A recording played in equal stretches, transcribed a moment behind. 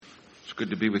It's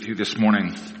good to be with you this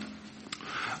morning.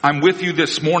 I'm with you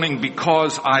this morning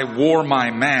because I wore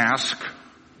my mask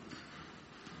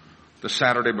the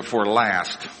Saturday before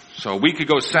last. So a week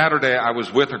ago Saturday, I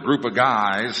was with a group of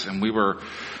guys and we were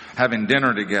having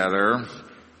dinner together,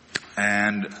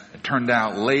 and it turned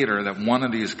out later that one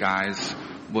of these guys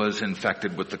was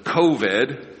infected with the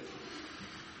COVID,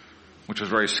 which was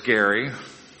very scary.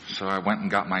 So I went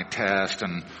and got my test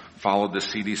and followed the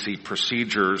CDC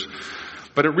procedures.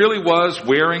 But it really was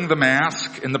wearing the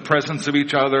mask in the presence of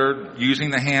each other,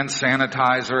 using the hand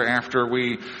sanitizer after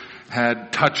we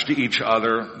had touched each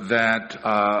other that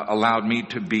allowed me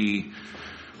to be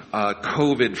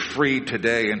COVID-free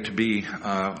today and to be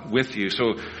with you.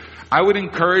 So I would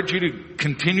encourage you to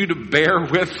continue to bear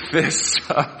with this,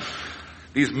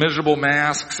 these miserable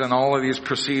masks and all of these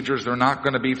procedures. They're not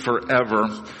going to be forever,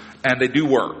 and they do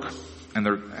work.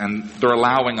 And they're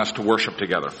allowing us to worship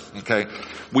together. Okay?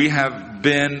 We have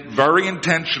been very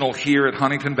intentional here at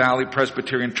Huntington Valley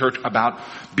Presbyterian Church about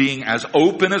being as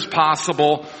open as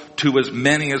possible to as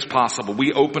many as possible.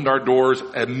 We opened our doors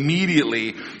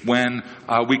immediately when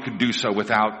we could do so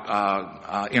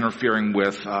without interfering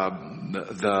with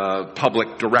the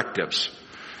public directives.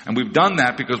 And we've done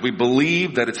that because we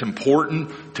believe that it's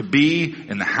important to be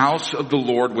in the house of the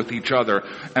Lord with each other.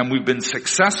 And we've been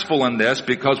successful in this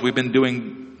because we've been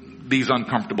doing these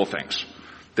uncomfortable things.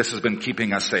 This has been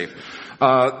keeping us safe.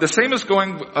 The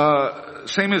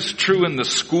same is true in the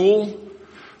school.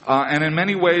 And in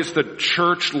many ways, the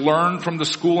church learned from the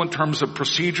school in terms of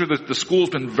procedure. The school's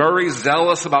been very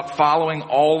zealous about following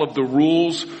all of the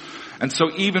rules. And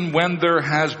so even when there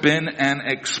has been an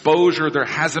exposure, there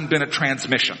hasn't been a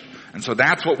transmission. And so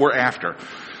that's what we're after.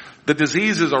 The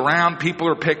disease is around, people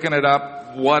are picking it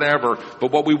up, whatever.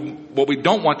 But what we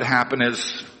don't want to happen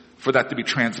is for that to be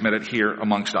transmitted here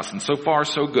amongst us. And so far,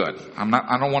 so good.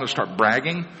 I don't want to start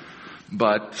bragging,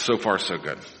 but so far, so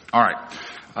good. All right.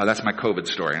 That's my COVID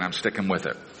story, and I'm sticking with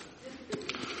it.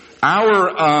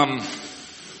 Our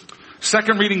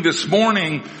second reading this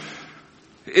morning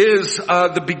is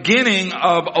the beginning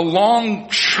of a long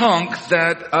chunk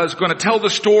that is going to tell the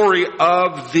story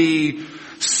of the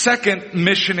second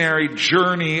missionary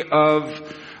journey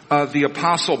of the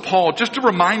Apostle Paul. Just to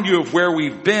remind you of where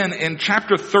we've been, in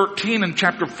chapter 13 and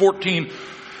chapter 14,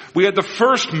 we had the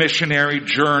first missionary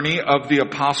journey of the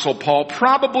Apostle Paul,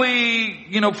 probably,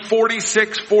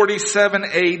 46, 47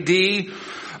 AD.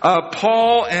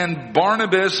 Paul and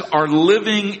Barnabas are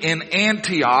living in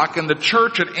Antioch, and the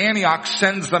church at Antioch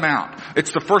sends them out.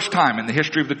 It's the first time in the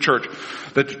history of the church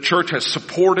that the church has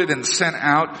supported and sent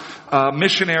out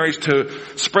missionaries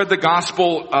to spread the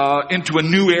gospel into a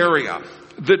new area.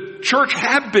 The church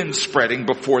had been spreading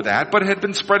before that, but it had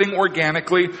been spreading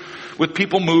organically with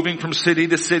people moving from city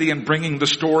to city and bringing the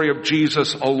story of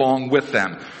Jesus along with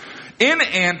them. In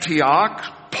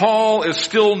Antioch, Paul is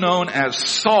still known as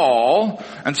Saul,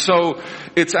 and so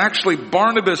it's actually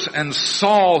Barnabas and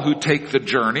Saul who take the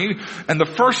journey. And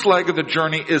the first leg of the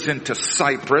journey is into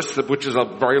Cyprus, which is a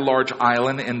very large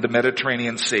island in the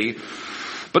Mediterranean Sea.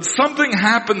 But something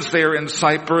happens there in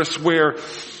Cyprus where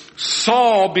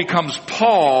Saul becomes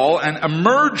Paul and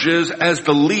emerges as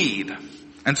the lead.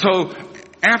 And so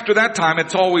after that time,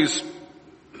 it's always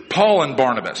Paul and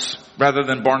Barnabas rather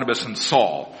than Barnabas and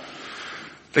Saul.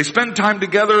 They spend time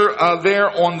together there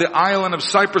on the island of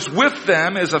Cyprus. With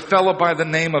them is a fellow by the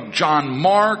name of John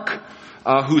Mark,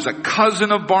 who's a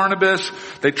cousin of Barnabas.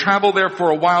 They travel there for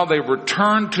a while. They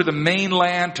return to the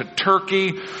mainland, to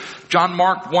Turkey. John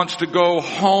Mark wants to go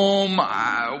home.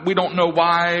 We don't know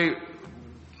why.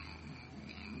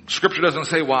 Scripture doesn't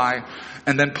say why.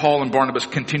 And then Paul and Barnabas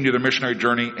continue their missionary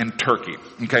journey in Turkey.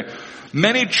 Okay.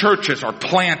 Many churches are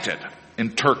planted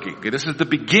in Turkey. Okay, this is the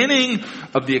beginning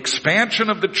of the expansion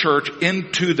of the church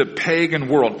into the pagan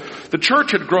world. The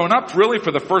church had grown up really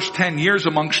for the first 10 years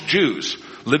amongst Jews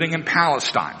living in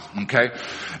Palestine. Okay.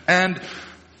 And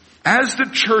as the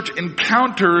church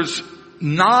encounters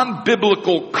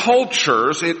non-biblical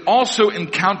cultures, it also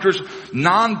encounters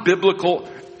non-biblical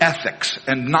ethics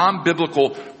and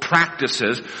non-biblical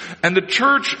practices. And the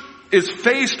church is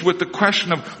faced with the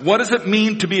question of what does it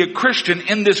mean to be a Christian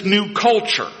in this new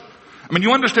culture? I mean,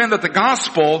 you understand that the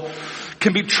gospel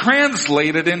can be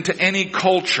translated into any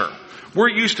culture. We're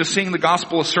used to seeing the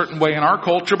gospel a certain way in our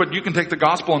culture, but you can take the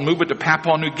gospel and move it to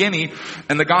Papua New Guinea,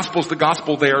 and the gospel's the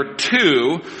gospel there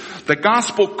too. The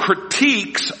gospel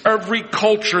critiques every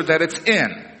culture that it's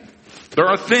in. There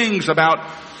are things about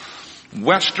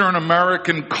Western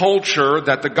American culture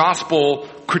that the gospel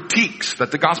critiques,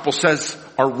 that the gospel says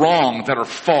are wrong, that are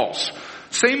false.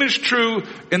 Same is true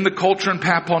in the culture in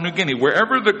Papua New Guinea.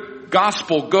 Wherever the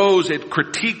gospel goes, it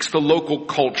critiques the local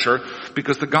culture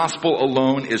because the gospel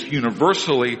alone is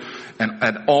universally and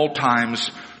at all times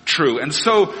true. And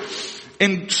so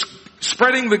in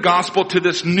spreading the gospel to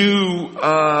this new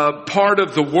part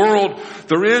of the world,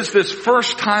 there is this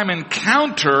first time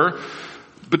encounter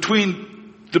between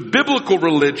the biblical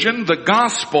religion, the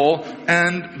gospel,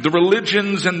 and the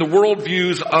religions and the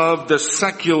worldviews of the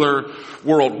secular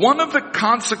world. One of the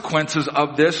consequences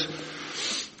of this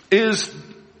is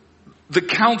the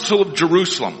Council of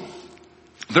Jerusalem.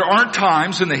 There are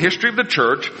times in the history of the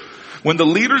church when the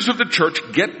leaders of the church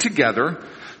get together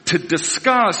to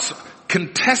discuss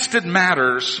contested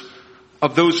matters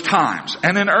of those times.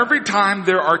 And in every time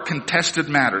there are contested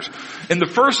matters. In the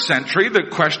first century, the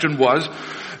question was,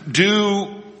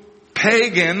 do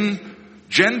pagan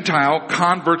Gentile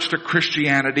converts to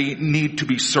Christianity need to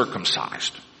be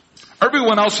circumcised?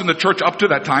 Everyone else in the church up to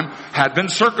that time had been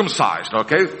circumcised,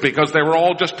 okay? Because they were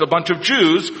all just a bunch of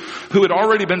Jews who had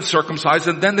already been circumcised,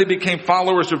 and then they became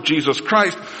followers of Jesus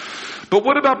Christ. But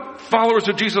what about followers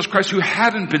of Jesus Christ who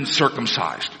hadn't been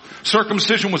circumcised?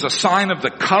 Circumcision was a sign of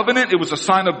the covenant. It was a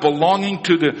sign of belonging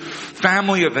to the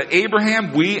family of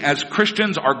Abraham. We as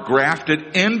Christians are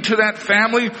grafted into that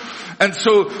family. And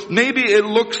so maybe it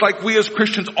looks like we as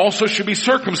Christians also should be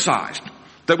circumcised.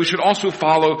 That we should also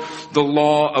follow the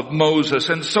law of Moses.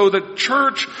 And so the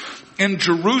church in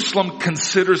Jerusalem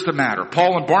considers the matter.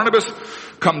 Paul and Barnabas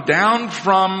come down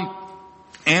from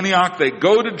Antioch. They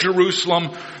go to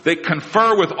Jerusalem. They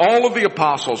confer with all of the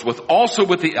apostles, also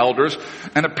with the elders.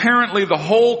 And apparently the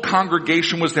whole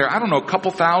congregation was there. I don't know, a couple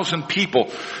thousand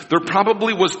people. There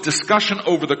probably was discussion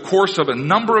over the course of a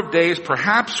number of days,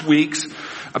 perhaps weeks,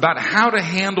 about how to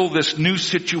handle this new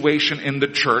situation in the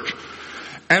church.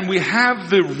 And we have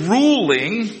the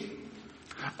ruling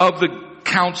of the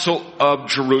Council of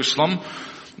Jerusalem.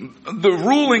 The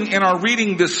ruling in our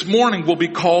reading this morning will be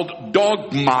called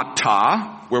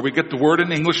dogmata, where we get the word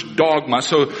in English dogma.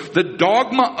 So the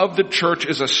dogma of the church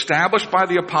is established by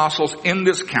the apostles in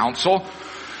this council.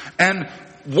 And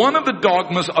one of the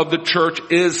dogmas of the church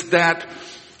is that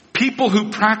people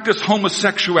who practice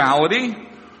homosexuality,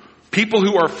 people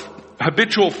who are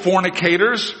habitual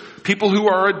fornicators, people who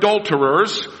are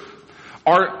adulterers,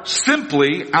 are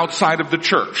simply outside of the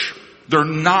church. They're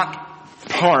not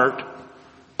part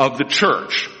of the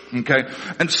church. Okay?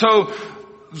 And so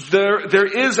there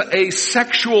is a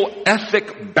sexual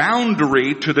ethic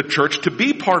boundary to the church. To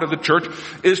be part of the church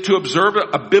is to observe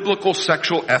a biblical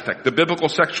sexual ethic. The biblical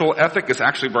sexual ethic is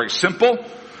actually very simple.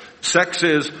 Sex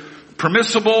is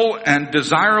permissible and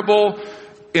desirable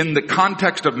in the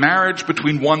context of marriage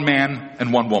between one man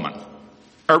and one woman.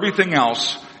 Everything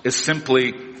else is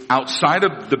simply outside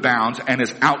of the bounds and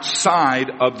is outside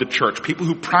of the church. People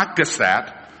who practice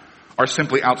that are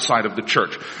simply outside of the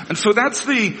church. And so that's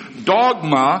the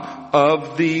dogma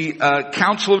of the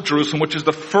Council of Jerusalem, which is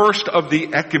the first of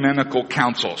the ecumenical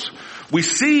councils. We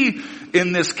see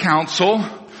in this council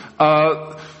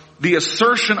the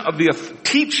assertion of the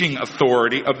teaching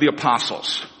authority of the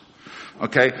apostles.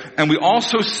 Okay, and we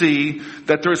also see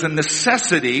that there's a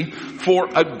necessity for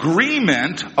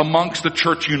agreement amongst the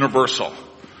church universal.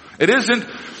 It isn't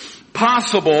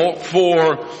possible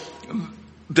for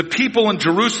the people in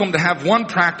Jerusalem to have one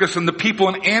practice and the people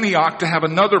in Antioch to have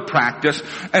another practice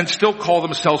and still call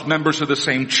themselves members of the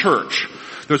same church.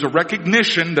 There's a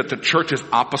recognition that the church is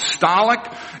apostolic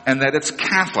and that it's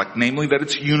Catholic, namely that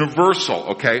it's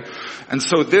universal, okay? And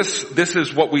so this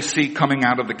is what we see coming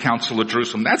out of the Council of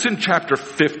Jerusalem. That's in chapter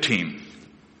 15.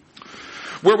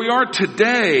 Where we are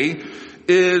today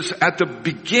is at the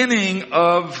beginning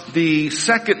of the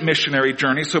second missionary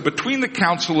journey. So between the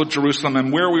Council of Jerusalem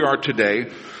and where we are today,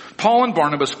 Paul and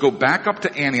Barnabas go back up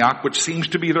to Antioch, which seems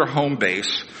to be their home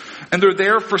base, and they're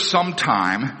there for some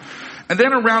time. And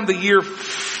then around the year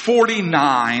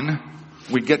 49,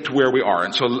 we get to where we are.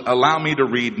 And so allow me to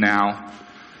read now,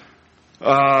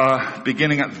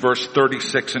 beginning at verse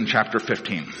 36 in chapter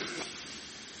 15.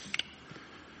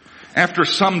 After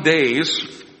some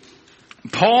days,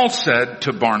 Paul said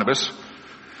to Barnabas,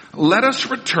 "Let us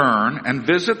return and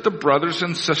visit the brothers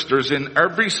and sisters in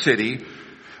every city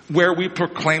where we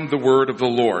proclaim the word of the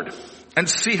Lord, and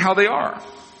see how they are."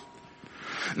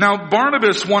 Now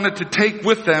Barnabas wanted to take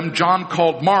with them John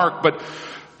called Mark, but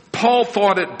Paul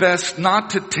thought it best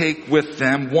not to take with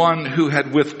them one who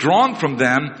had withdrawn from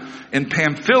them in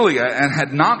Pamphylia and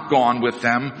had not gone with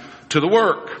them to the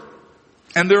work.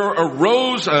 And there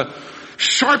arose a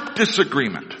sharp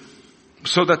disagreement,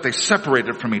 so that they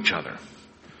separated from each other.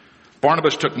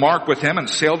 Barnabas took Mark with him and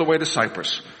sailed away to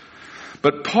Cyprus.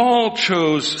 But Paul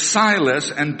chose Silas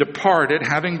and departed,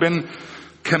 having been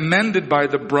commended by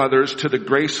the brothers to the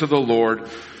grace of the Lord.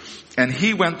 And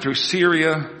he went through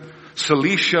Syria,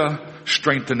 Cilicia,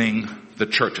 strengthening the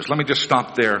churches. Let me just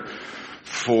stop there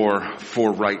for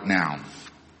right now.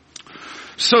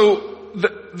 So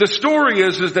the story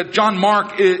is that John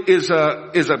Mark is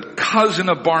a cousin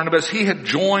of Barnabas. He had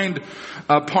joined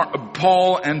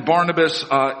Paul and Barnabas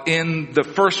in the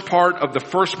first part of the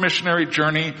first missionary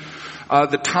journey,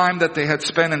 the time that they had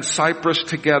spent in Cyprus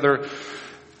together.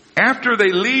 After they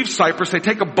leave Cyprus, they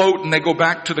take a boat and they go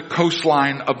back to the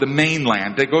coastline of the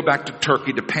mainland. They go back to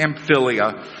Turkey, to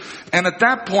Pamphylia. And at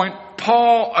that point,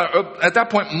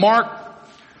 Mark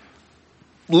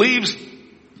leaves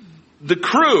the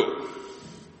crew.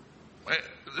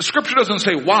 The scripture doesn't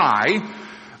say why,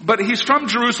 but he's from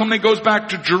Jerusalem. He goes back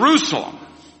to Jerusalem.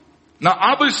 Now,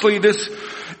 obviously, this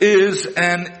is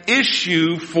an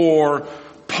issue for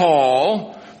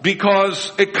Paul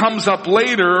because it comes up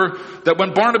later that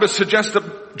when Barnabas suggests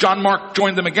that John Mark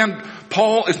join them again,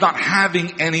 Paul is not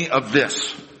having any of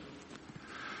this.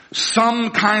 Some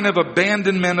kind of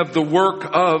abandonment of the work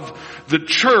of the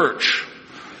church.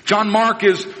 John Mark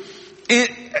is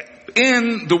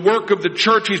in the work of the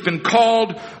church. He's been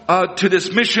called to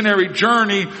this missionary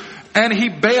journey, and he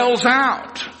bails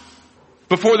out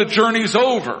before the journey's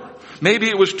over. Maybe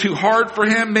it was too hard for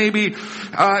him. Maybe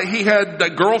he had a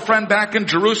girlfriend back in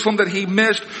Jerusalem that he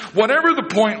missed. Whatever the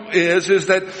point is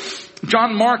that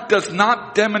John Mark does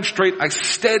not demonstrate a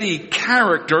steady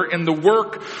character in the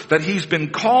work that he's been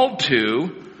called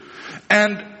to.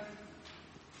 And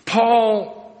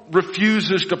Paul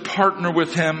refuses to partner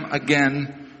with him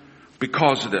again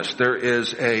because of this. There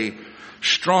is a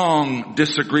strong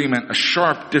disagreement, a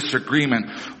sharp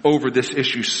disagreement over this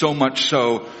issue, so much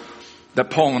so that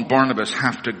Paul and Barnabas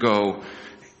have to go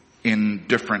in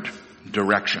different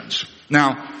directions.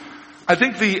 Now, I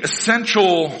think the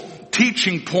essential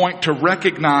teaching point to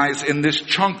recognize in this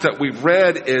chunk that we've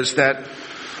read is that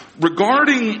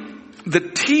regarding the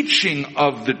teaching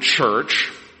of the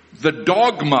church, the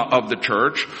dogma of the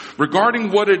church, regarding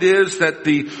what it is that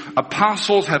the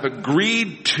apostles have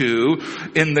agreed to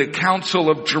in the Council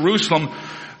of Jerusalem,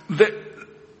 that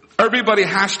everybody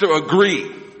has to agree.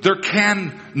 There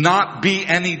can not be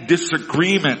any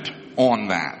disagreement on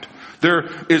that. There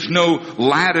is no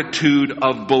latitude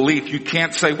of belief. You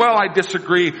can't say, well, I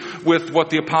disagree with what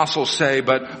the apostles say,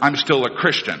 but I'm still a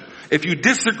Christian. If you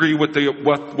disagree with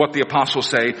what the apostles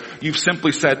say, you've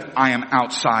simply said, I am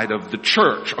outside of the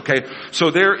church. Okay?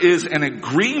 So there is an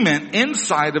agreement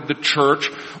inside of the church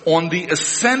on the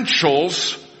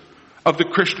essentials of the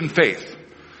Christian faith.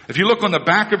 If you look on the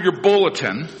back of your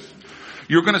bulletin,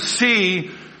 you're going to see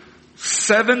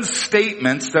 7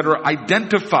 statements that are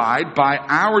identified by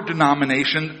our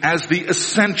denomination as the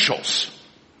essentials.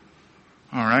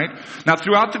 All right. Now,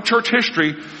 throughout the church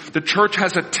history, the church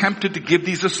has attempted to give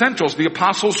these essentials. The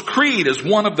Apostles' Creed is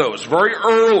one of those, very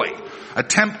early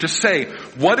attempt to say,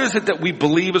 what is it that we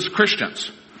believe as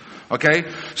Christians?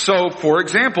 Okay. So, for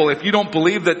example, if you don't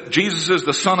believe that Jesus is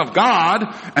the Son of God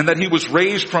and that he was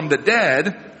raised from the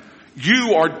dead,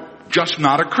 you are just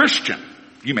not a Christian.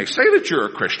 You may say that you're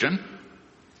a Christian.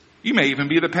 You may even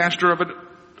be the pastor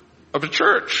of a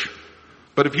church.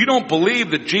 But if you don't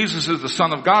believe that Jesus is the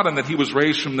Son of God and that he was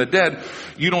raised from the dead,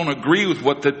 you don't agree with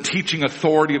what the teaching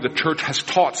authority of the church has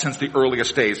taught since the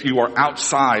earliest days. You are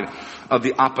outside of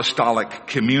the apostolic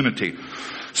community.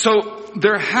 So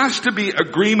there has to be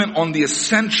agreement on the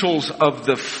essentials of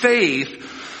the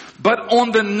faith, but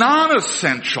on the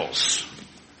non-essentials,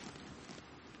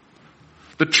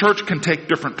 the church can take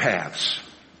different paths.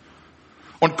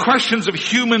 On questions of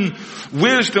human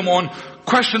wisdom, on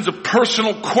questions of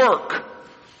personal quirk.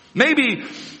 Maybe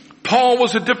Paul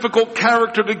was a difficult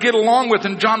character to get along with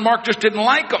and John Mark just didn't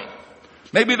like him.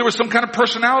 Maybe there was some kind of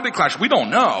personality clash. We don't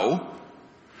know.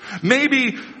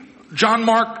 Maybe John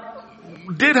Mark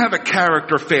did have a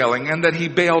character failing and that he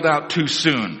bailed out too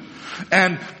soon.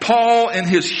 And Paul, in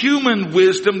his human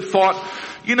wisdom, thought,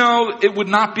 it would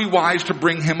not be wise to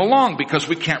bring him along because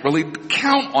we can't really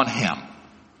count on him.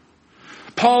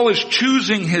 Paul is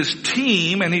choosing his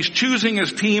team, and he's choosing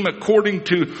his team according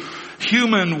to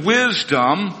human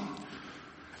wisdom.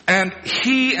 And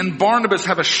he and Barnabas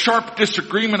have a sharp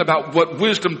disagreement about what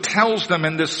wisdom tells them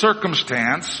in this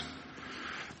circumstance.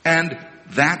 And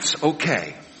that's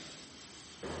okay.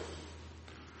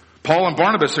 Paul and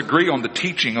Barnabas agree on the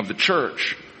teaching of the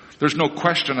church. There's no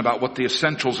question about what the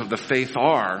essentials of the faith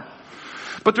are.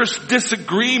 But there's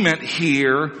disagreement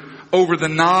here over the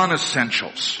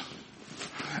non-essentials.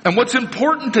 And what's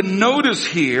important to notice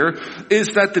here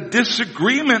is that the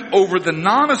disagreement over the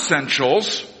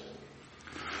non-essentials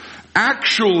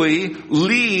actually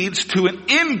leads to an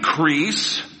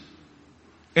increase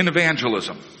in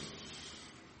evangelism.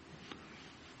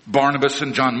 Barnabas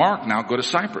and John Mark now go to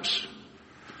Cyprus.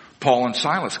 Paul and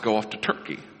Silas go off to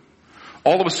Turkey.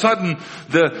 All of a sudden,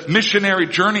 the missionary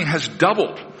journey has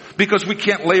doubled. Because we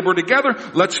can't labor together,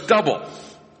 let's double.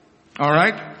 All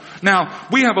right? Now,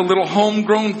 we have a little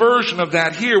homegrown version of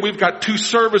that here. We've got 2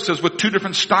 services with 2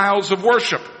 different styles of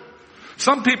worship.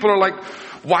 Some people are like,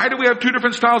 why do we have 2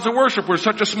 different styles of worship? We're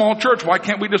such a small church. Why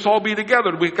can't we just all be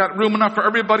together? We've got room enough for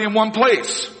everybody in one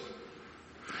place.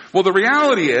 Well, the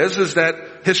reality is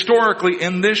that historically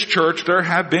in this church there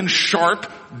have been sharp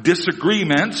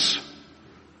disagreements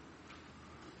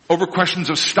over questions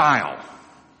of style.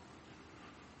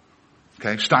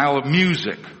 Okay, style of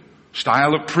music,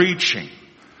 style of preaching,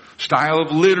 style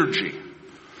of liturgy.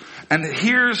 And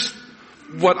here's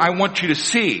what I want you to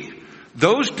see.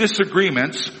 Those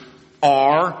disagreements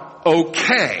are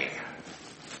okay.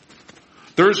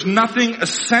 There's nothing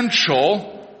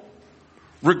essential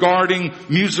regarding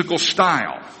musical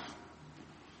style.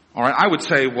 All right, I would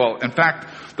say, well, in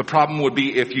fact, the problem would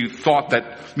be if you thought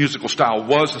that musical style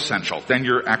was essential. Then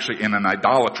you're actually in an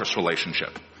idolatrous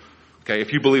relationship. Okay,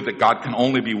 if you believe that God can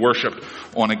only be worshipped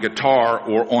on a guitar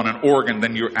or on an organ,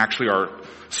 then you actually are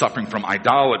suffering from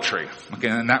idolatry. Okay,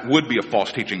 and that would be a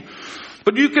false teaching.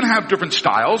 But you can have different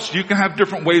styles. You can have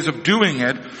different ways of doing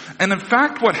it. And in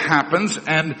fact, what happens is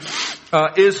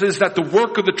that the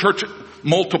work of the church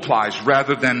multiplies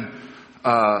rather than,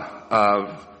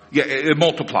 it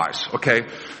multiplies. Okay.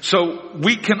 So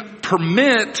we can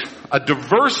permit a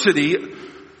diversity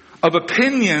of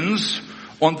opinions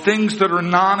on things that are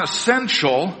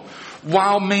non-essential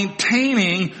while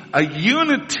maintaining a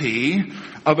unity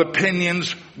of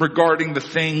opinions regarding the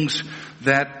things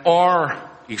that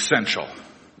are essential.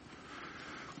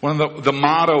 One of the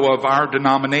motto of our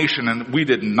denomination, and we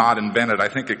did not invent it, I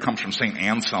think it comes from St.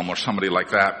 Anselm or somebody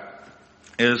like that,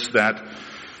 is that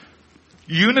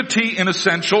unity in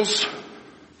essentials,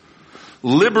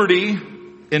 liberty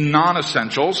in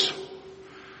non-essentials,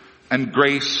 and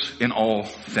grace in all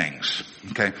things.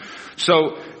 Okay?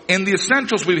 So, in the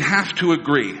essentials we have to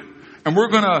agree. And we're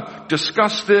going to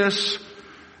discuss this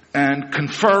and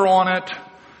confer on it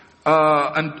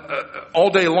all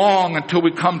day long until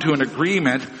we come to an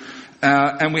agreement.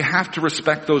 And we have to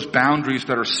respect those boundaries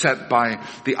that are set by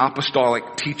the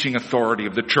apostolic teaching authority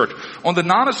of the church. On the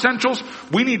non-essentials,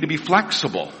 we need to be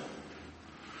flexible.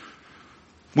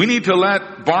 We need to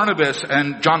let Barnabas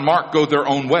and John Mark go their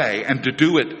own way and to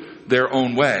do it their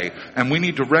own way. And we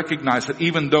need to recognize that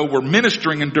even though we're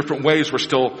ministering in different ways, we're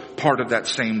still part of that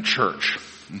same church.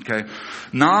 Okay?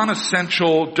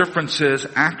 Non-essential differences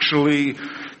actually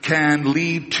can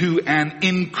lead to an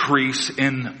increase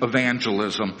in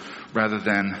evangelism rather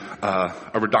than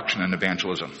a reduction in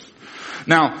evangelism.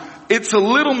 Now, it's a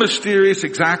little mysterious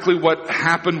exactly what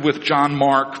happened with John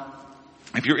Mark.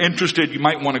 If you're interested, you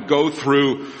might want to go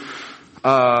through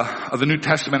the New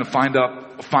Testament and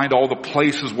find all the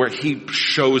places where he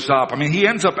shows up. I mean, he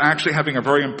ends up actually having a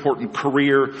very important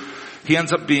career. He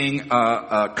ends up being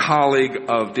a colleague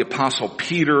of the Apostle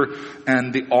Peter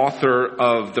and the author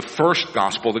of the first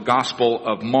gospel, the Gospel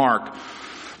of Mark.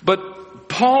 But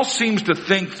Paul seems to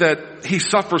think that he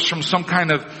suffers from some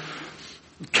kind of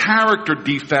character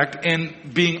defect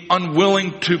in being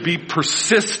unwilling to be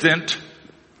persistent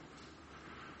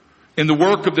in the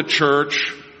work of the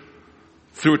church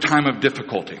through a time of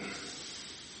difficulty.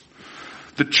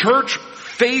 The church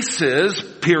faces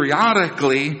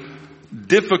periodically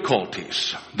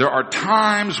difficulties. There are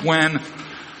times when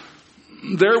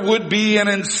there would be an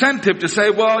incentive to say,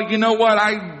 well, you know what,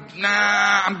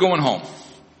 I'm going home.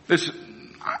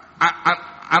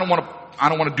 I don't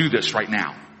want to do this right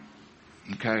now.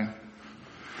 Okay?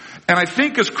 And I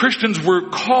think as Christians we're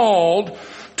called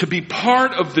to be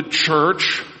part of the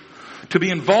church, to be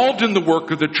involved in the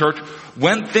work of the church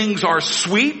when things are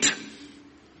sweet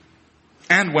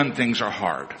and when things are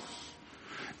hard.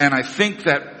 And I think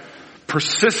that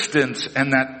persistence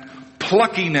and that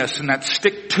pluckiness and that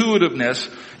stick-to-itiveness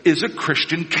is a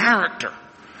Christian character.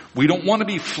 We don't want to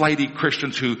be flighty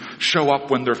Christians who show up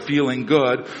when they're feeling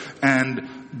good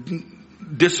and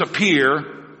disappear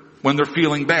when they're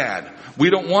feeling bad. We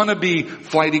don't want to be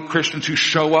flighty Christians who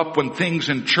show up when things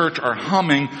in church are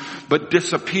humming but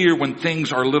disappear when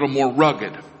things are a little more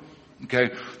rugged.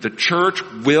 Okay? The church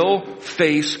will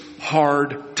face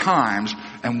hard times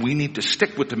and we need to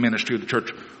stick with the ministry of the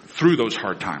church through those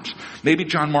hard times. Maybe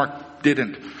John Mark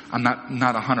didn't. I'm not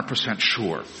 100%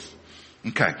 sure.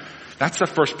 Okay. That's the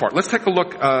first part. Let's take a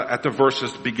look at the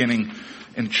verses beginning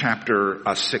in chapter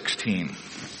 16.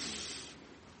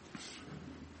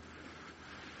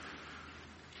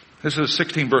 This is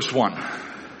 16 verse 1.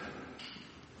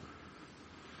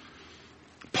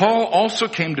 Paul also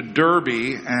came to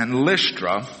Derbe and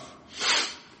Lystra.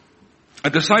 A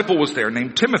disciple was there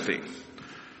named Timothy,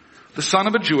 the son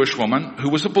of a Jewish woman who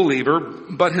was a believer,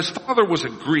 but his father was a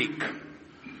Greek.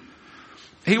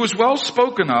 He was well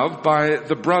spoken of by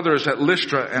the brothers at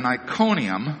Lystra and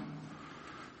Iconium.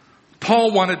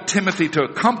 Paul wanted Timothy to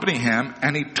accompany him,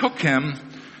 and he took him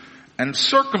and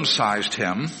circumcised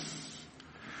him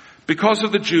because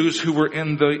of the Jews who were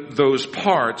in those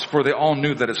parts, for they all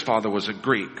knew that his father was a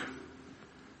Greek.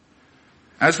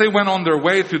 As they went on their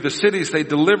way through the cities, they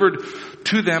delivered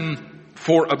to them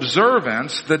for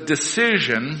observance the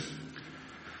decision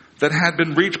that had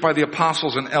been reached by the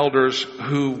apostles and elders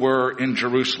who were in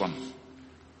Jerusalem.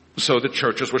 So the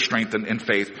churches were strengthened in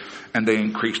faith, and they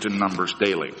increased in numbers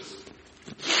daily.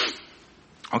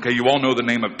 Okay, you all know the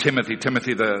name of Timothy.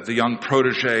 Timothy, the young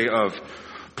protege of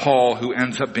Paul, who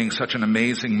ends up being such an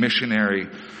amazing missionary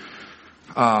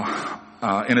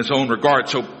in his own regard.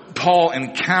 So Paul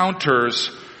encounters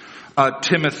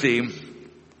Timothy,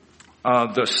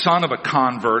 the son of a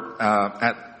convert,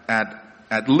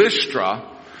 at Lystra.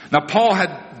 Now Paul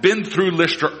had been through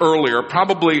Lystra earlier.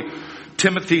 Probably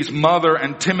Timothy's mother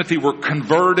and Timothy were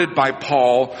converted by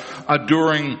Paul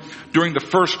during the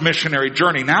first missionary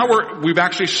journey. Now we've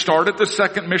actually started the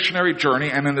second missionary journey,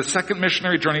 and in the second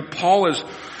missionary journey, Paul is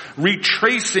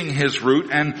retracing his route,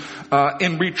 and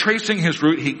in retracing his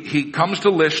route, he comes to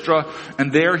Lystra,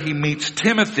 and there he meets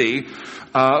Timothy,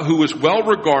 who is well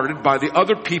regarded by the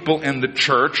other people in the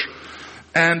church,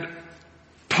 and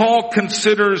Paul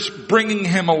considers bringing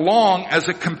him along as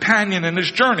a companion in his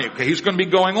journey. Okay, he's going to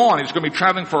be going on. He's going to be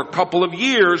traveling for a couple of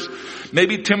years.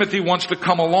 Maybe Timothy wants to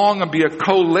come along and be a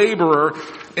co-laborer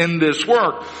in this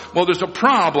work. Well, there's a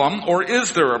problem, or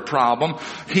is there a problem?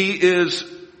 He is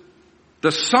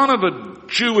the son of a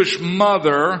Jewish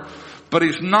mother, but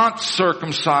he's not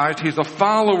circumcised. He's a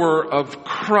follower of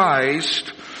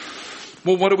Christ.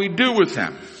 Well, what do we do with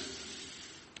him?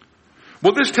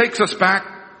 Well, this takes us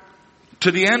back to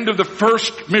the end of the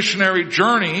first missionary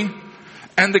journey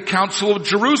and the Council of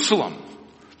Jerusalem.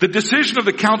 The decision of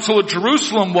the Council of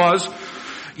Jerusalem was,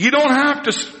 you don't have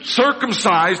to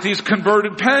circumcise these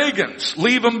converted pagans.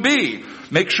 Leave them be.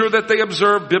 Make sure that they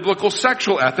observe biblical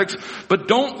sexual ethics, but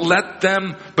don't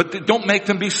make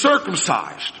them be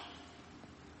circumcised.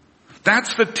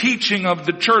 That's the teaching of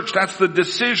the church. That's the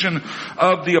decision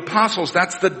of the apostles.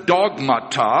 That's the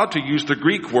dogmata, to use the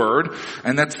Greek word,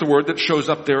 and that's the word that shows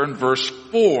up there in verse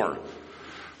 4.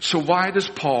 So why does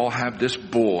Paul have this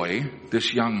boy,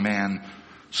 this young man,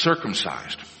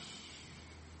 circumcised?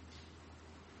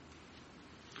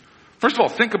 First of all,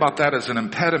 think about that as an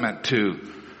impediment to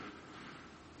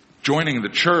joining the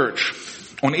church.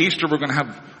 On Easter, we're going to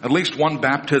have at least one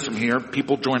baptism here,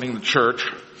 people joining the church.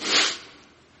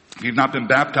 If you've not been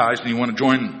baptized and you want to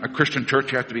join a Christian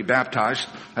church, you have to be baptized.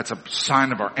 That's a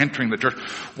sign of our entering the church.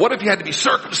 What if you had to be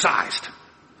circumcised?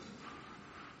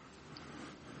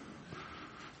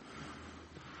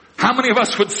 How many of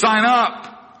us would sign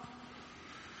up?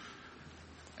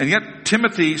 And yet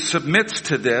Timothy submits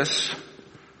to this.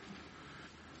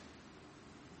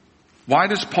 Why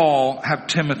does Paul have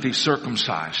Timothy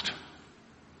circumcised?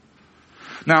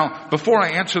 Now, before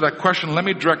I answer that question, let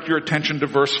me direct your attention to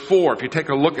verse 4. If you take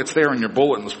a look, it's there in your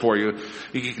bulletins for you.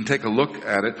 You can take a look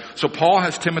at it. So Paul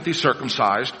has Timothy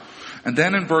circumcised. And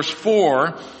then in verse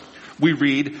 4, we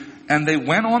read, and they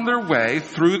went on their way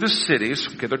through the cities.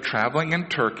 Okay, they're traveling in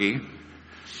Turkey.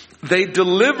 They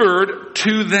delivered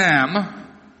to them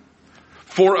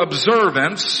for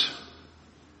observance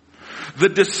the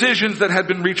decisions that had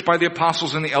been reached by the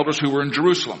apostles and the elders who were in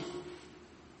Jerusalem.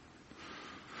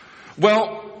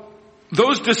 Well,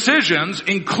 those decisions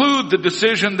include the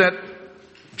decision that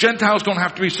Gentiles don't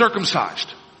have to be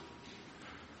circumcised.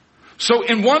 So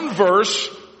in one verse,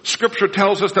 Scripture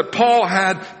tells us that Paul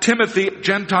had Timothy,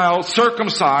 Gentile,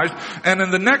 circumcised, and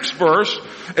in the next verse,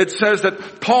 it says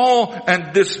that Paul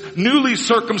and this newly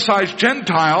circumcised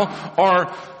Gentile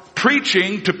are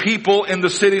preaching to people in the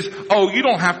cities, oh, you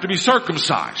don't have to be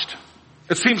circumcised.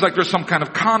 It seems like there's some kind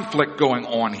of conflict going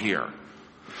on here.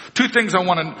 Two things I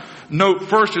want to note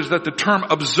first is that the term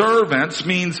observance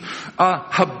means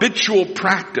habitual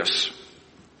practice.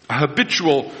 A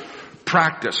habitual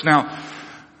practice. Now,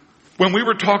 when we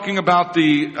were talking about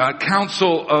the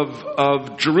Council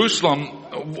of Jerusalem,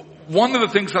 one of the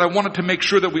things that I wanted to make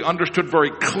sure that we understood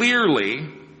very clearly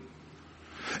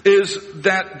is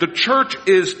that the church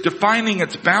is defining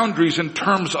its boundaries in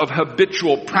terms of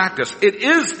habitual practice. It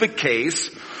is the case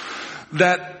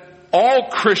that all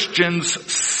Christians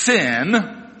sin.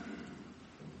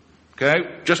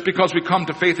 Okay? Just because we come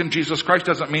to faith in Jesus Christ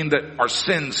doesn't mean that our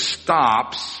sin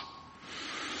stops.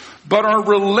 But our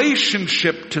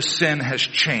relationship to sin has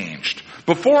changed.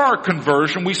 Before our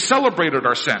conversion, we celebrated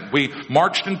our sin. We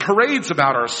marched in parades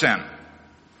about our sin.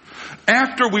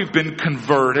 After we've been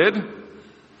converted,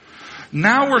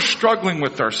 now we're struggling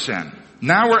with our sin.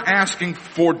 Now we're asking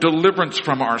for deliverance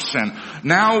from our sin.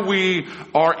 Now we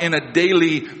are in a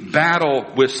daily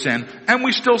battle with sin, and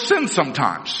we still sin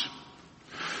sometimes.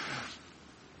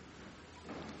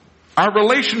 Our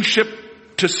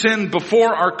relationship to sin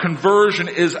before our conversion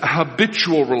is a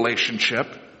habitual relationship,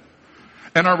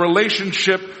 and our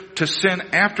relationship to sin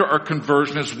after our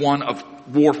conversion is one of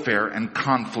warfare and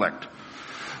conflict.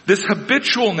 This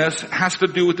habitualness has to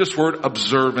do with this word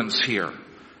observance here.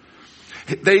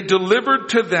 They delivered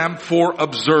to them for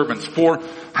observance, for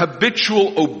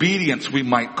habitual obedience, we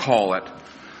might call it.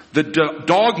 The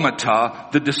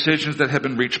dogmata, the decisions that have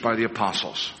been reached by the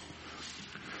apostles.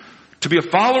 To be a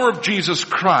follower of Jesus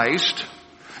Christ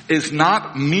is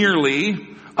not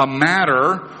merely a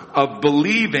matter of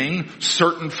believing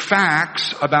certain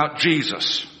facts about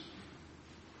Jesus.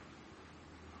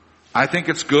 I think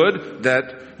it's good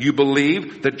that you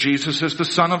believe that Jesus is the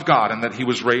Son of God and that He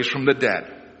was raised from the dead.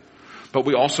 But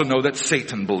we also know that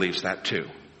Satan believes that too.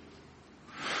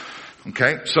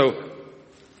 Okay? So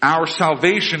our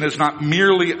salvation is not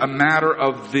merely a matter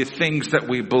of the things that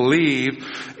we believe.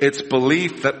 It's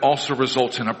belief that also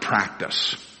results in a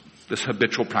practice. This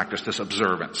habitual practice, this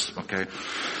observance. Okay?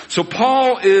 So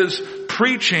Paul is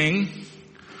preaching,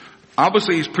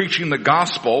 obviously he's preaching the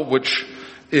gospel, which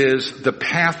is the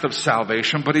path of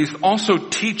salvation, but he's also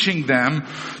teaching them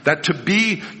that to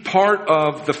be part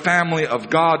of the family of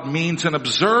God means an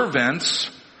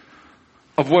observance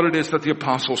of what it is that the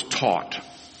apostles taught.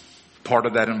 Part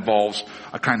of that involves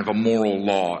a kind of a moral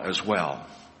law as well.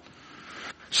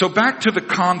 So back to the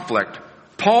conflict.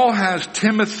 Paul has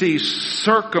Timothy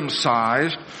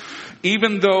circumcised,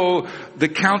 even though the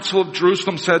Council of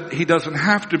Jerusalem said he doesn't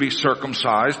have to be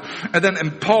circumcised.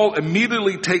 And Paul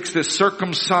immediately takes this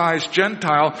circumcised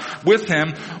Gentile with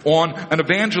him on an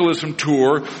evangelism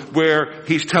tour where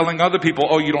he's telling other people,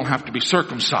 oh, you don't have to be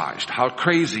circumcised. How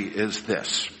crazy is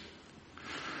this?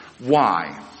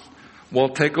 Why? Well,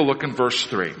 take a look in verse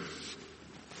 3.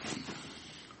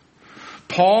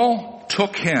 Paul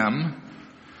took him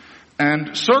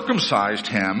and circumcised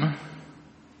him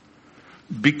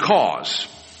because,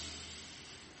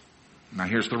 now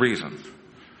here's the reason.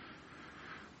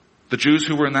 The Jews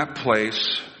who were in that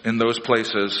place, in those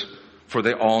places, for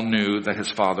they all knew that his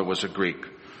father was a Greek.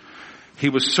 He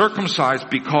was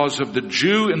circumcised because of the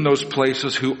Jew in those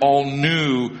places who all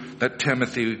knew that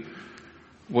Timothy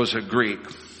was a Greek.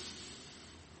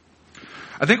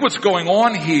 I think what's going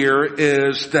on here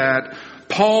is that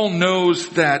Paul knows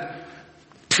that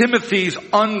Timothy's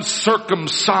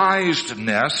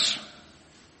uncircumcisedness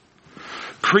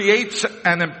creates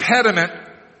an impediment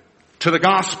to the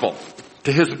gospel,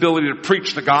 to his ability to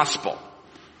preach the gospel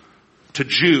to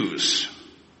Jews.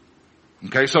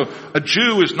 Okay, so a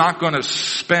Jew is not going to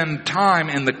spend time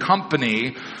in the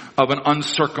company of an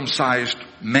uncircumcised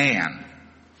man.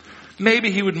 Maybe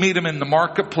he would meet him in the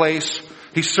marketplace.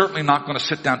 He's certainly not going to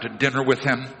sit down to dinner with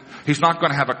him. He's not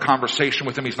going to have a conversation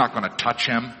with him. He's not going to touch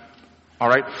him. All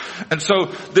right? And so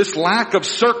this lack of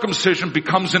circumcision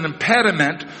becomes an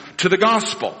impediment to the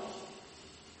gospel.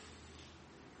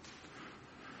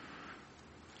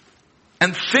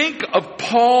 And think of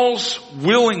Paul's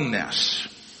willingness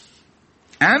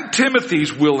and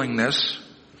Timothy's willingness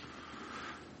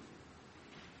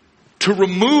to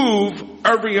remove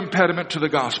every impediment to the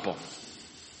gospel.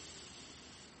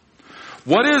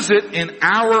 What is it in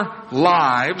our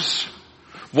lives?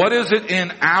 What is it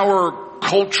in our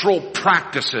cultural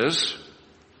practices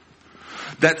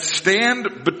that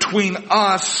stand between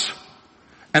us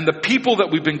and the people that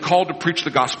we've been called to preach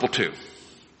the gospel to?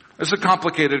 It's a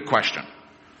complicated question.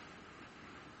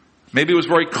 Maybe it was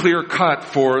very clear cut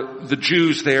for the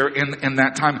Jews there in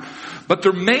that time. But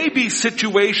there may be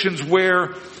situations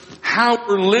where how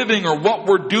we're living or what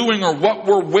we're doing or what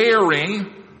we're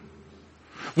wearing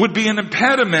would be an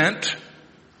impediment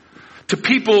to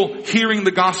people hearing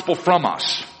the gospel from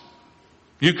us.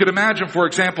 You could imagine, for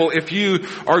example, if you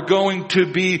are going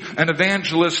to be an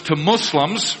evangelist to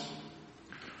Muslims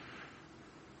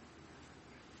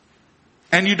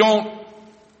and you don't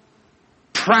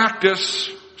practice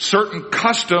certain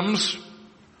customs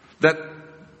that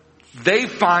they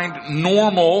find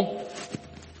normal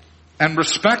and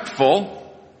respectful,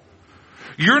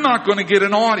 you're not going to get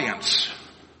an audience.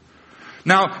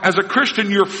 Now, as a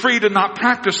Christian, you're free to not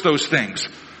practice those things.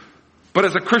 But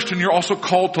as a Christian, you're also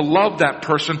called to love that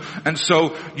person, and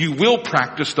so you will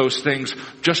practice those things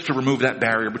just to remove that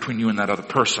barrier between you and that other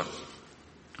person.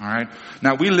 Alright?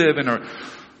 Now we live in a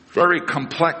very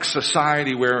complex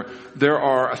society where there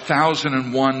are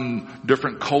 1,001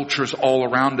 different cultures all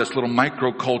around us, little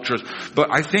micro-cultures. But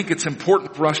I think it's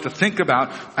important for us to think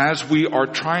about, as we are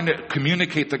trying to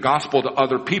communicate the gospel to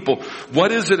other people,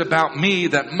 what is it about me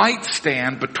that might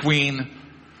stand between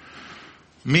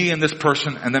me and this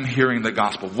person and them hearing the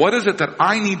gospel? What is it that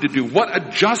I need to do? What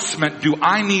adjustment do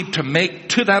I need to make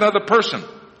to that other person?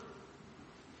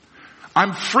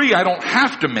 I'm free. I don't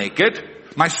have to make it.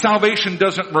 My salvation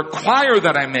doesn't require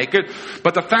that I make it.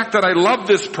 But the fact that I love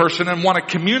this person and want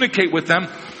to communicate with them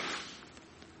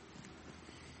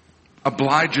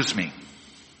obliges me.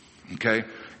 Okay?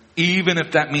 Even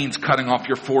if that means cutting off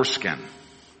your foreskin.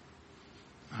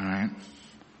 Alright?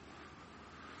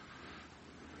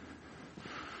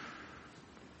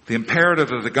 The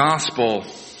imperative of the gospel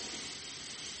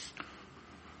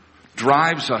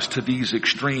drives us to these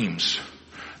extremes.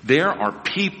 There are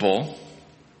people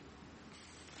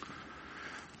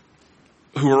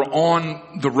who are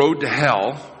on the road to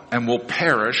hell and will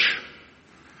perish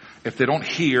if they don't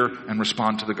hear and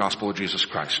respond to the gospel of Jesus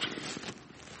Christ.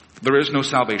 There is no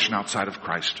salvation outside of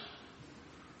Christ.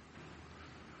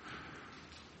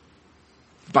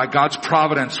 By God's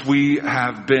providence, we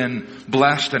have been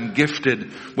blessed and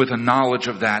gifted with a knowledge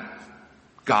of that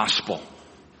gospel.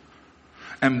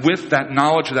 And with that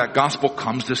knowledge of that gospel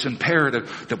comes this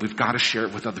imperative that we've got to share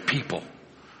it with other people.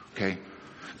 Okay?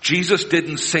 Jesus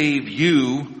didn't save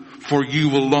you for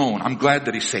you alone. I'm glad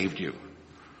that He saved you.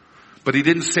 But He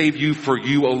didn't save you for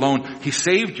you alone. He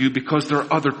saved you because there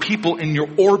are other people in your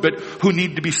orbit who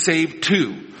need to be saved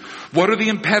too. What are the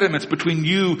impediments between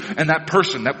you and that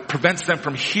person that prevents them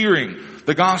from hearing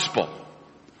the gospel?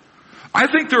 I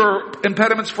think there are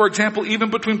impediments, for example,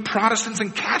 even between Protestants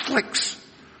and Catholics.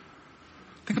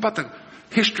 Think about the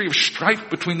history of strife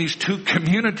between these two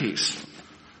communities.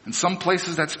 In some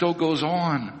places that still goes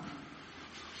on.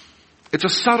 It's a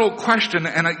subtle question,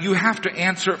 and you have to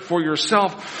answer it for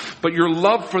yourself, but your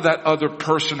love for that other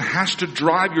person has to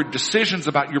drive your decisions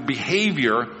about your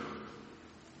behavior.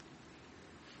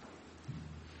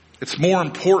 It's more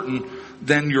important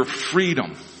than your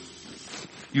freedom.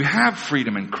 You have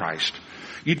freedom in Christ.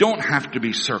 You don't have to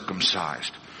be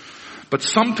circumcised. But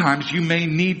sometimes you may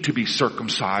need to be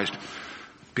circumcised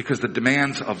because the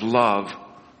demands of love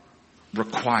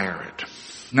require it.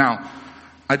 Now,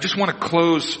 I just want to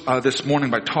close this morning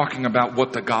by talking about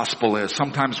what the gospel is.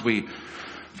 Sometimes we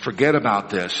forget about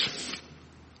this.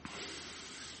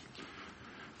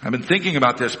 I've been thinking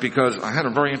about this because I had a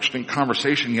very interesting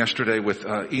conversation yesterday with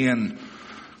Ian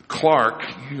Clark.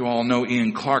 You all know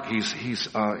Ian Clark. He's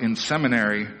in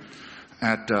seminary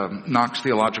at Knox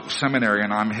Theological Seminary,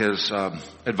 and I'm his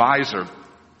advisor.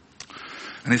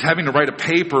 And he's having to write a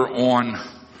paper on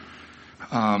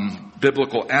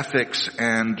biblical ethics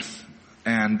and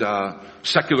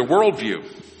secular worldview.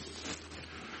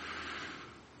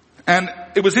 And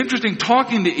it was interesting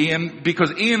talking to Ian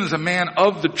because Ian is a man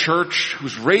of the church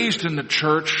who's raised in the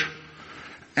church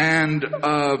and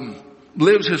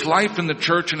lives his life in the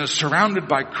church and is surrounded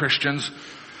by Christians.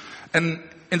 And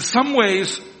in some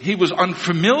ways, he was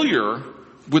unfamiliar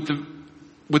with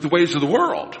the ways of the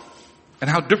world and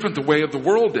how different the way of the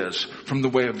world is from the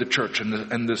way of the church,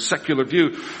 and the secular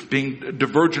view being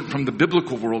divergent from the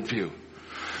biblical worldview.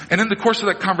 And in the course of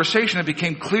that conversation, it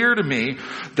became clear to me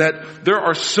that there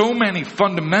are so many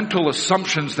fundamental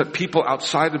assumptions that people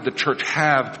outside of the church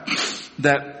have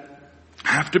that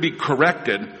have to be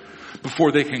corrected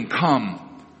before they can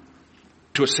come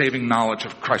to a saving knowledge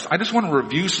of Christ. I just want to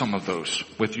review some of those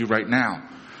with you right now.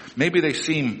 Maybe they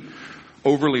seem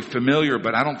overly familiar,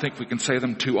 but I don't think we can say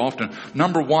them too often.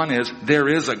 Number one is, there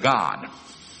is a God.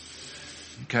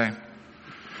 Okay?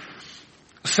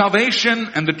 Salvation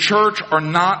and the church are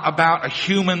not about a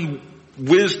human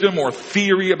wisdom or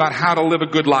theory about how to live a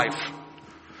good life.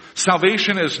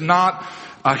 Salvation is not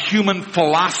a human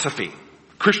philosophy.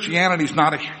 Christianity is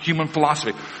not a human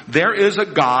philosophy. There is a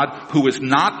God who is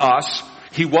not us.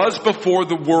 He was before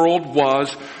the world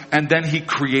was, and then He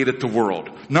created the world.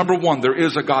 Number one, there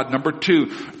is a God. Number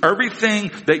two,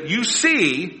 everything that you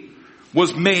see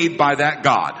was made by that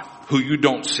God who you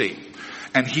don't see.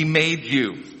 And He made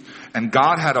you. And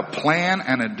God had a plan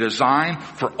and a design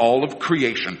for all of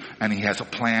creation. And He has a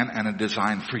plan and a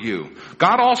design for you.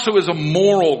 God also is a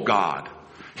moral God.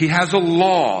 He has a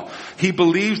law. He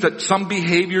believes that some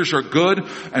behaviors are good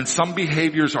and some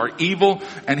behaviors are evil.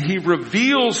 And He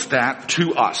reveals that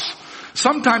to us.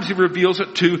 Sometimes He reveals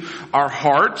it to our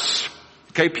hearts.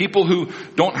 Okay, people who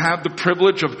don't have the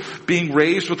privilege of being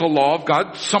raised with the law of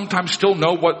God sometimes still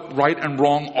know what right and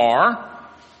wrong are.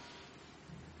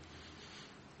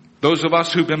 Those of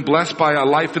us who've been blessed by a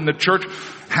life in the church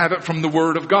have it from the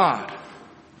Word of God.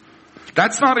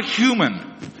 That's not a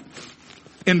human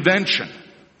invention.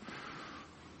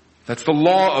 That's the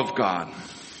law of God.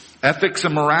 Ethics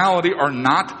and morality are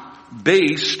not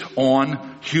based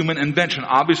on human invention.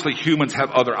 Obviously, humans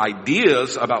have other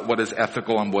ideas about what is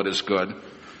ethical and what is good,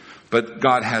 but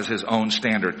God has His own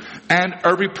standard. And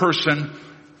every person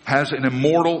has an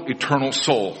immortal, eternal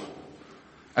soul.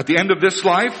 At the end of this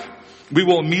life, we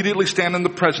will immediately stand in the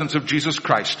presence of Jesus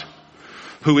Christ,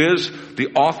 who is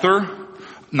the author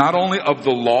not only of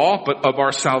the law, but of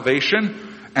our salvation.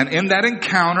 And in that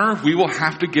encounter, we will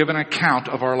have to give an account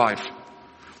of our life.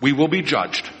 We will be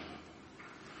judged.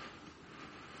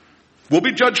 We'll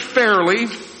be judged fairly.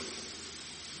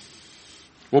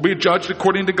 We'll be judged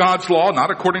according to God's law,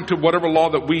 not according to whatever law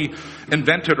that we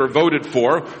invented or voted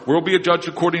for. We'll be judged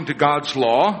according to God's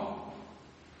law.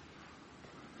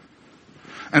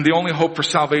 And the only hope for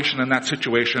salvation in that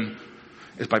situation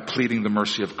is by pleading the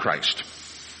mercy of Christ.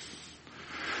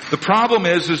 The problem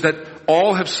is that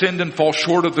all have sinned and fall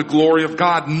short of the glory of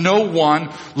God. No one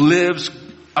lives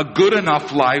a good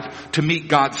enough life to meet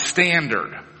God's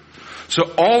standard. So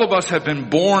all of us have been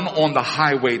born on the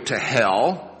highway to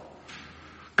hell.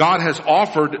 God has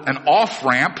offered an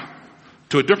off-ramp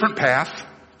to a different path,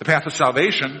 the path of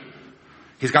salvation.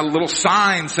 He's got a little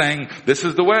sign saying, this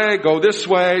is the way, go this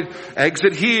way,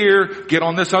 exit here, get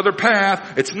on this other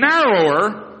path. It's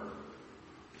narrower.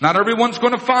 Not everyone's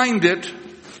going to find it.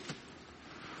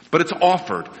 But it's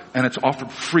offered, and it's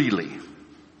offered freely.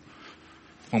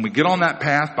 When we get on that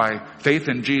path by faith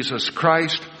in Jesus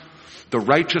Christ, the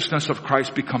righteousness of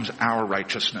Christ becomes our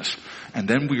righteousness. And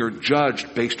then we are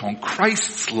judged based on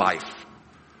Christ's life,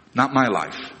 not my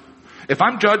life. If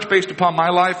I'm judged based upon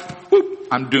my life, whoop,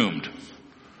 I'm doomed.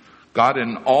 God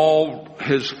in all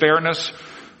His fairness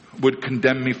would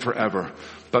condemn me forever.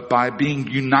 But by being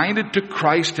united to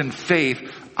Christ in faith,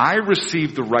 I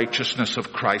receive the righteousness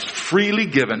of Christ freely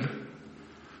given,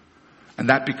 and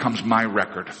that becomes my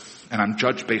record, and I'm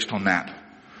judged based on that.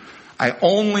 I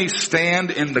only stand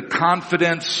in the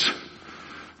confidence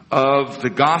of the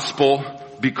gospel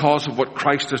because of what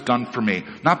Christ has done for me,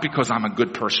 not because I'm a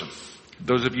good person.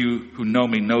 Those of you who know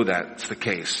me know that's the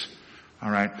case.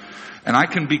 All right? And I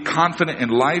can be confident in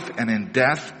life and in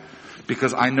death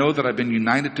because I know that I've been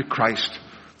united to Christ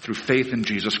through faith in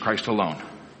Jesus Christ alone.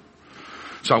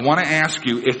 So I want to ask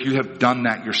you if you have done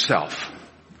that yourself.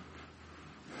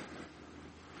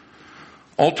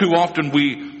 All too often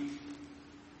we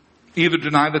either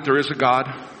deny that there is a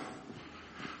God,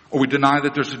 or we deny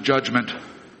that there's a judgment,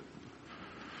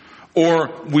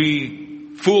 or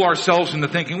we fool ourselves into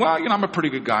thinking, well, I'm a pretty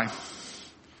good guy.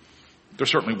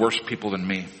 There's certainly worse people than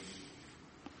me.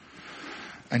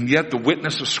 And yet the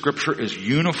witness of Scripture is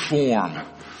uniform,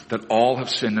 that all have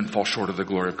sinned and fall short of the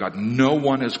glory of God. No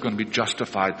one is going to be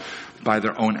justified by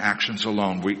their own actions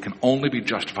alone. We can only be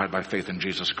justified by faith in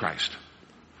Jesus Christ.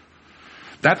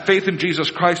 That faith in Jesus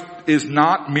Christ is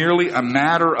not merely a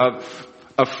matter of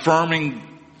affirming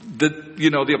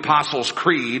the Apostles'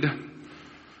 Creed.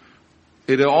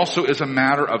 It also is a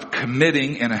matter of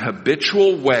committing in a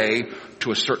habitual way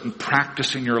to a certain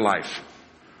practice in your life.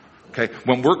 Okay?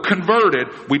 When we're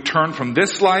converted, we turn from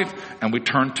this life and we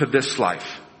turn to this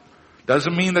life.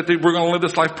 Doesn't mean that we're going to live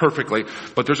this life perfectly,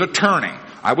 but there's a turning.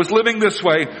 I was living this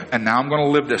way, and now I'm going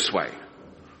to live this way.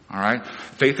 All right?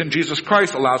 Faith in Jesus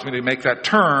Christ allows me to make that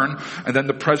turn, and then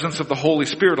the presence of the Holy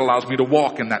Spirit allows me to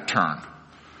walk in that turn.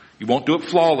 You won't do it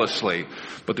flawlessly,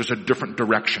 but there's a different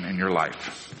direction in your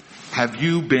life. Have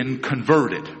you been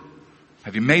converted?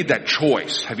 Have you made that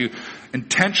choice? Have you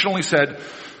intentionally said,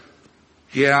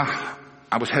 yeah,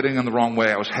 I was heading in the wrong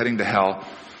way. I was heading to hell.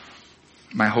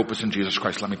 My hope is in Jesus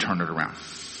Christ. Let me turn it around.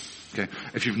 Okay.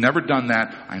 If you've never done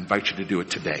that, I invite you to do it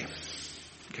today.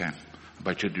 Okay. I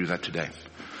invite you to do that today.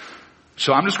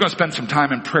 So I'm just going to spend some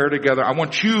time in prayer together. I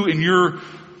want you in your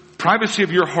privacy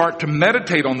of your heart to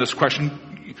meditate on this question.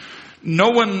 No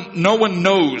one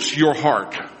knows your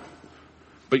heart,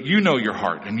 but you know your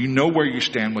heart and you know where you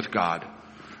stand with God.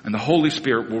 And the Holy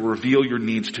Spirit will reveal your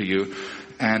needs to you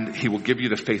and He will give you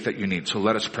the faith that you need. So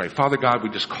let us pray. Father God, we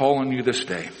just call on you this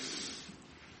day.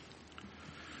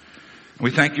 We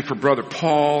thank you for Brother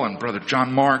Paul and Brother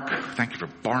John Mark. Thank you for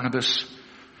Barnabas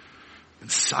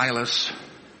and Silas.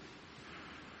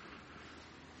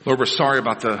 Lord, we're sorry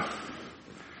about the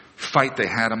fight they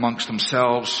had amongst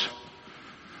themselves.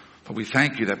 But we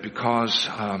thank you that because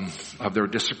of their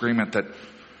disagreement, that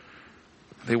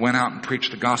They went out and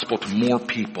preached the gospel to more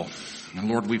people. And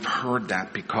Lord, we've heard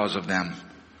that because of them.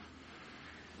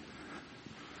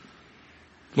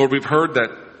 Lord, we've heard that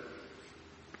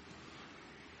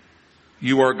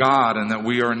you are God and that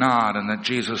we are not, and that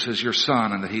Jesus is your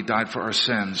Son and that He died for our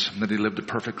sins and that He lived a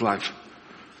perfect life.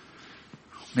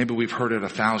 Maybe we've heard it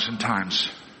 1,000 times.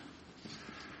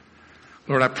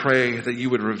 Lord, I pray that you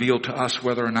would reveal to us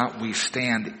whether or not we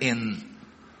stand in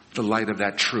the light of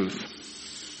that truth.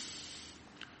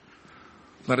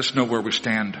 Let us know where we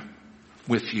stand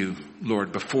with you,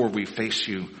 Lord, before we face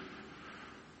you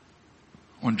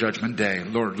on Judgment Day.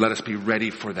 Lord, let us be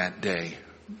ready for that day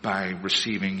by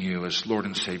receiving you as Lord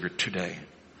and Savior today.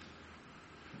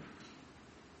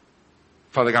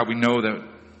 Father God, we know that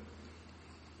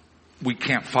we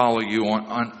can't follow you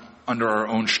under our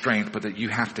own strength, but that you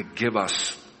have to give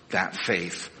us that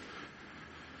faith.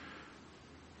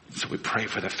 So we pray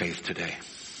for the faith today.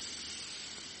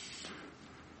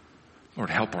 Lord,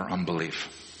 help our unbelief.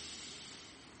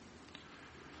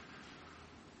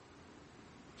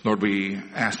 Lord, we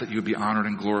ask that you would be honored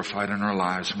and glorified in our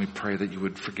lives, and we pray that you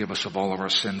would forgive us of all of our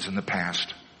sins in the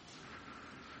past.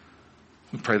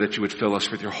 We pray that you would fill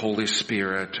us with your Holy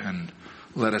Spirit and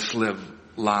let us live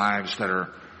lives that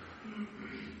are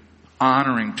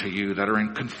honoring to you, that are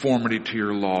in conformity to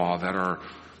your law, that are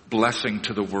blessing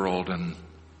to the world and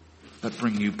that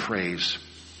bring you praise.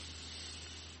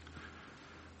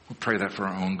 We pray that for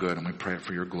our own good, and we pray it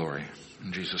for your glory.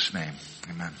 In Jesus' name,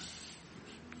 amen.